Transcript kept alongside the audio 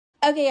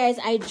Okay guys,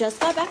 I just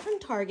got back from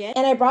Target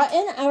and I brought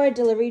in our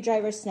delivery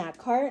driver snack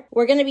cart.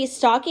 We're gonna be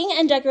stocking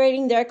and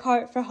decorating their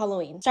cart for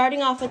Halloween.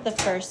 Starting off with the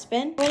first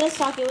bin, we're gonna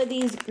stock it with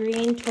these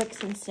green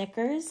Twix and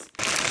Snickers.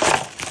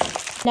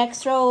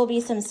 Next row will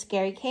be some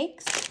scary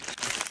cakes.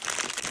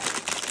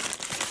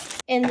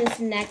 In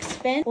this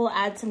next bin, we'll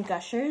add some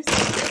Gushers.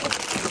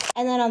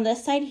 And then on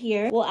this side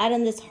here, we'll add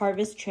in this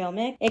Harvest Trail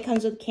Mix. It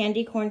comes with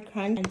Candy Corn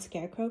Crunch and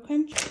Scarecrow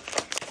Crunch.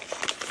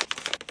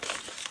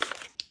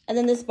 And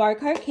then this bar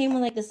cart came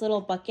with like this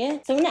little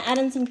bucket. So I'm gonna add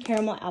in some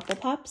caramel apple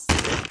pops.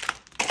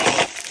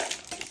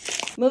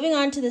 Moving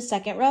on to the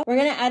second row, we're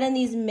gonna add in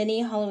these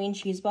mini Halloween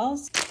cheese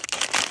balls.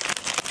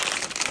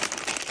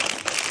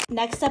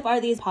 Next up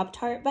are these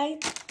Pop-Tart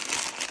bites.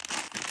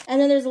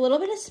 And then there's a little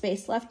bit of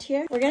space left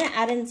here. We're gonna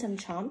add in some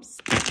Chomps.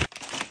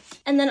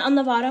 And then on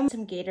the bottom,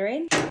 some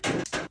Gatorade.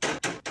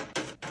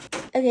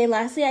 Okay,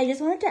 lastly, I just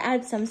wanted to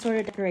add some sort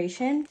of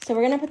decoration. So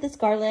we're gonna put this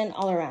garland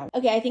all around.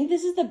 Okay, I think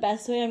this is the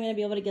best way I'm gonna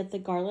be able to get the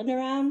garland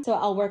around. So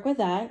I'll work with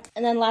that.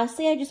 And then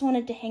lastly, I just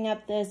wanted to hang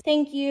up this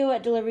thank you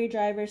delivery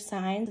driver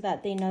sign so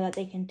that they know that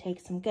they can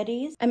take some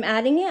goodies. I'm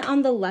adding it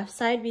on the left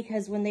side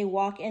because when they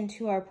walk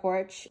into our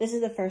porch, this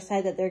is the first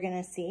side that they're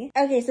gonna see.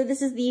 Okay, so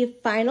this is the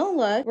final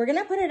look. We're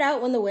gonna put it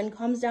out when the wind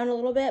calms down a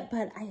little bit,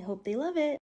 but I hope they love it.